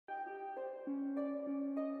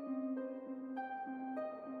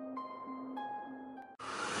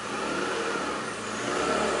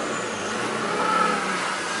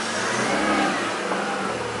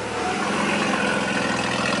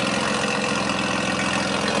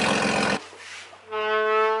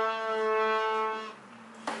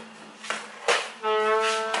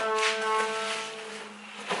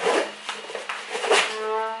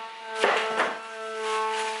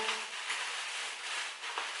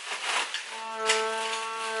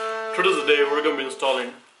today's day we're going to be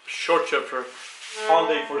installing short shifter on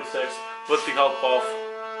the e46 with the help of...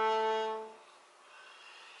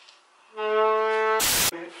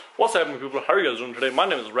 What's happening, people? How are you guys doing today? My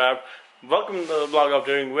name is Rab. Welcome to the vlog of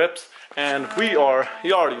Daring Whips, and we are,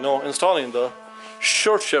 you already know, installing the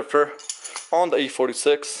short shifter on the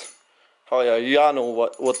e46. Oh yeah, y'all know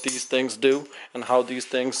what these things do and how these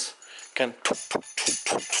things can...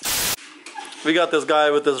 We got this guy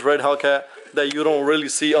with this red Hellcat that you don't really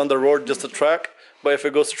see on the road, just a track. But if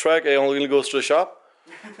it goes to track, it only goes to the shop.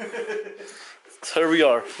 So here we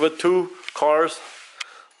are with two cars.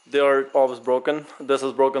 They are always broken. This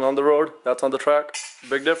is broken on the road. That's on the track.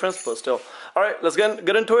 Big difference, but still. All right, let's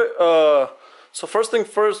get into it. So first thing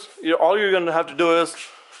first, all you're gonna have to do is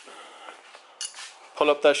pull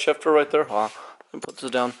up that shifter right there. Let me put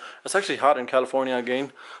this down. It's actually hot in California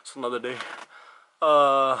again. It's another day.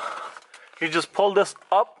 You just pull this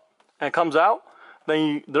up and it comes out.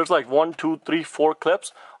 Then there's like 1, 2, 3, 4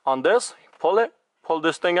 clips on this. Pull it, pull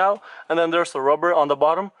this thing out, and then there's the rubber on the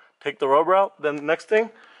bottom. Take the rubber out. Then the next thing,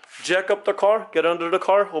 jack up the car, get under the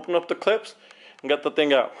car, open up the clips, and get the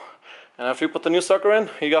thing out. And after you put the new sucker in,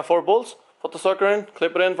 you got 4 bolts. Put the sucker in,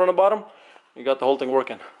 clip it in from the bottom. You got the whole thing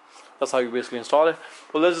working. That's how you basically install it.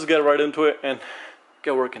 But let's just get right into it and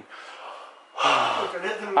get working.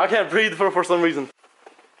 I can't breathe for some reason.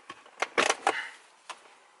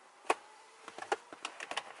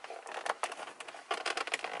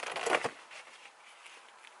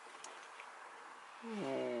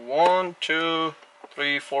 One, 2,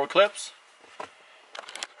 3, 4 clips.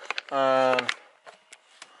 Then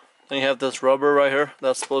you have this rubber right here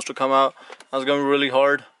that's supposed to come out. That's gonna be really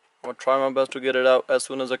hard. I'm gonna try my best to get it out as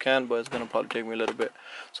soon as I can, but it's gonna probably take me a little bit.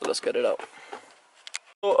 So let's get it out.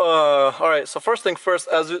 So, alright, so first thing first,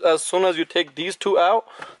 as soon as you take these two out,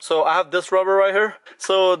 so I have this rubber right here.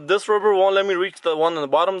 So this rubber won't let me reach the one on the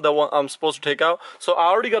bottom, the one I'm supposed to take out. So I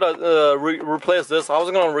already gotta replace this. I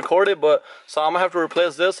was gonna record it, but so I'm gonna have to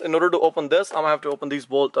replace this. In order to open this, I'm gonna have to open these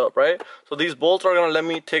bolts up, right? So these bolts are gonna let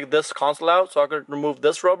me take this console out, so I could remove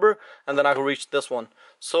this rubber, and then I can reach this one.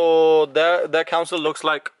 So that console looks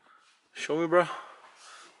like, show me, bro.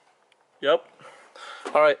 Yep.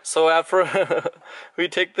 Alright, so after we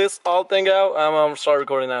take this all thing out, I'm gonna start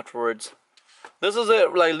recording afterwards. This is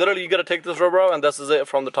it, like literally you gotta take this rubber out and this is it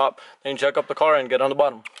from the top. Then you jack up the car and get on the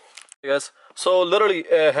bottom. Hey guys, so literally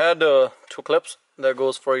it had 2 clips that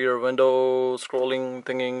goes for your window scrolling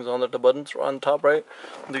thingies on the buttons on top, right?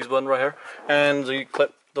 These buttons right here. And so you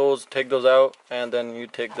clip those, take those out, and then you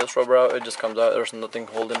take this rubber out, it just comes out, there's nothing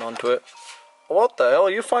holding onto it. What the hell?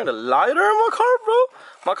 You find a lighter in my car, bro?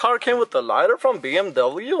 My car came with a lighter from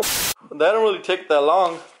BMW. That didn't really take that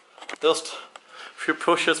long. Just a few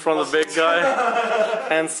pushes from the big guy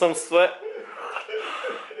and some sweat.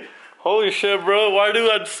 Holy shit, bro. Why do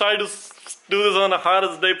I decide to do this on the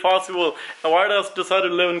hottest day possible? And why did I decide to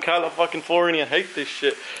live in California? I hate this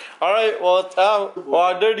shit. Alright, well, it's out. Well,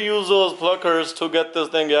 I did use those pluckers to get this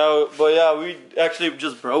thing out. But yeah, we actually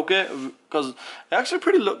just broke it because it actually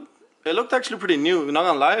it looked actually pretty new. Not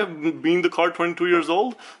gonna lie, being the car 22 years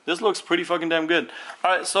old, this looks pretty fucking damn good.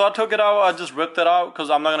 Alright, so I took it out, I just ripped it out because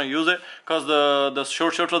I'm not gonna use it. Because the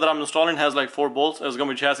short shifter that I'm installing has like 4 bolts. It's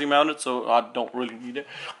gonna be chassis mounted, so I don't really need it.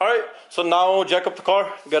 Alright, so now jack up the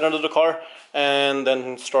car, get under the car, and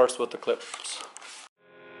then starts with the clips.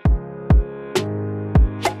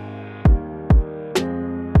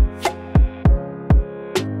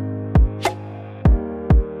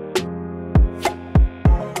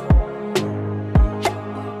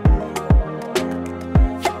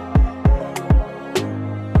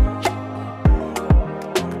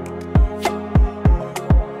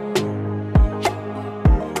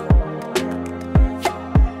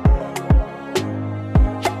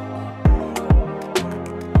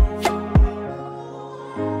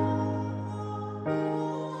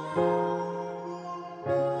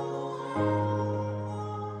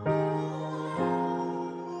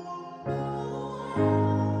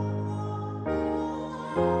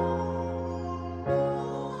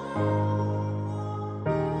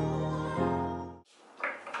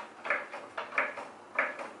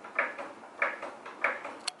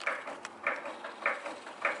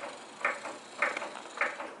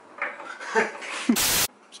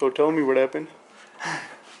 So tell me what happened.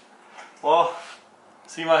 Well,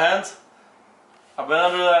 see my hands? I've been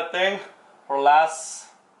under that thing for the last,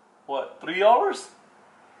 what, 3 hours?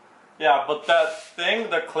 Yeah, but that thing,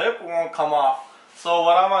 the clip, won't come off. So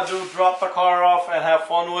what I'm gonna do, drop the car off and have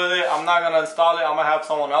fun with it. I'm not gonna install it. I'm gonna have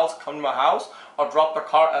someone else come to my house or drop the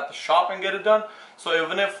car at the shop and get it done. So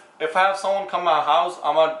even if I have someone come to my house,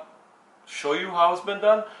 I'm gonna show you how it's been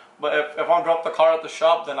done. But if I drop the car at the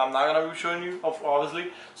shop, then I'm not gonna be showing you,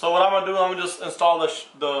 obviously. So what I'm gonna do, I'm gonna just install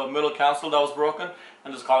the middle console that was broken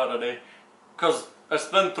and just call it a day. Cause it's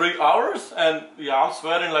been 3 hours and yeah, I'm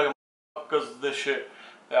sweating like a because this shit.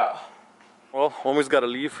 Yeah. Well, homie's gotta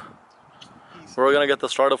leave. We're gonna get the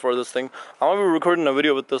starter for this thing. I'm gonna be recording a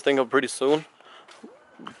video with this thing up pretty soon.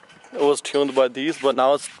 It was tuned by these, but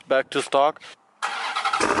now it's back to stock.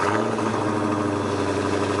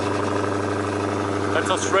 It's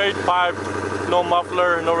a straight pipe, no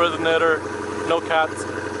muffler, no resonator, no cats.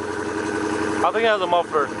 I think it has a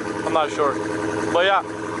muffler, I'm not sure. But yeah.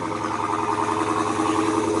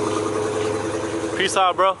 Peace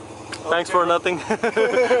out, bro. Okay. Thanks for nothing.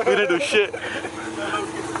 We didn't do shit.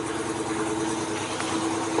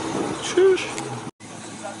 Shoosh.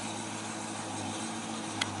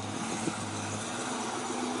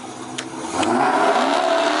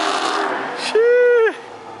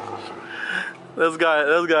 This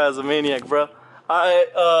guy is a maniac, bro.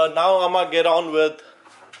 Now I'm gonna get on with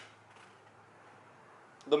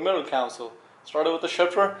the middle console. Started with the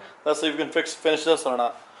shifter. Let's see if we can finish this or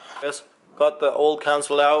not. Yes, got the old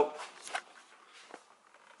console out.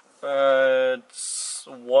 It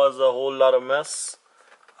was a whole lot of mess.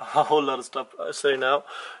 A whole lot of stuff I say now.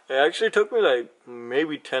 It actually took me like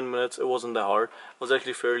maybe 10 minutes. It wasn't that hard. It was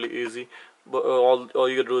actually fairly easy. But all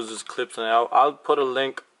you gotta do is just clip it out. I'll put a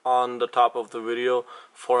link on the top of the video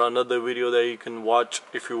for another video that you can watch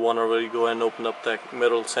if you want to really go and open up that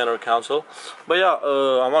middle center console. But yeah,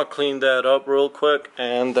 I'm gonna clean that up real quick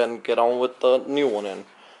and then get on with the new one in.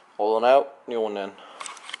 Hold on out, new one in.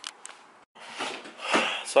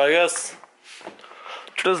 So I guess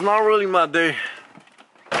today's not really my day.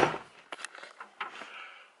 I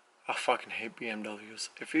fucking hate BMWs.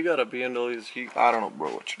 If you got a BMW, I don't know,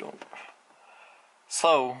 bro, what you doing.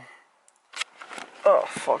 So, oh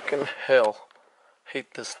fucking hell,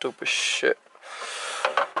 hate this stupid shit.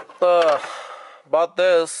 Bought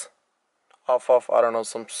this off of, I don't know,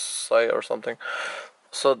 some site or something.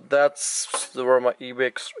 So that's where my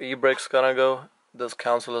e-brake's gonna go. This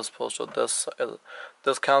console is supposed to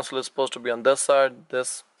this console is supposed to be on this side.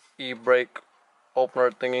 This e-brake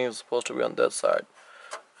opener thingy is supposed to be on this side,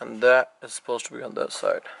 and that is supposed to be on this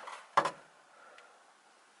side.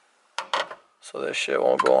 So this shit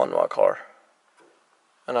won't go on my car.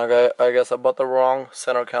 And I guess I bought the wrong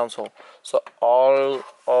center console. So all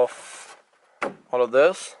of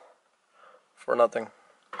this for nothing.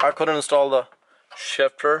 I couldn't install the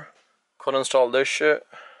shifter. Couldn't install this shit.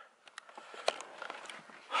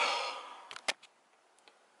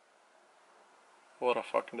 What a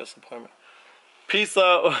fucking disappointment. Peace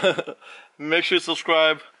out. Make sure you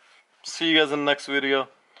subscribe. See you guys in the next video.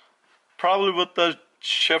 Probably with the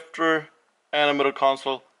shifter and a middle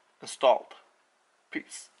console installed.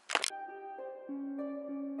 Peace.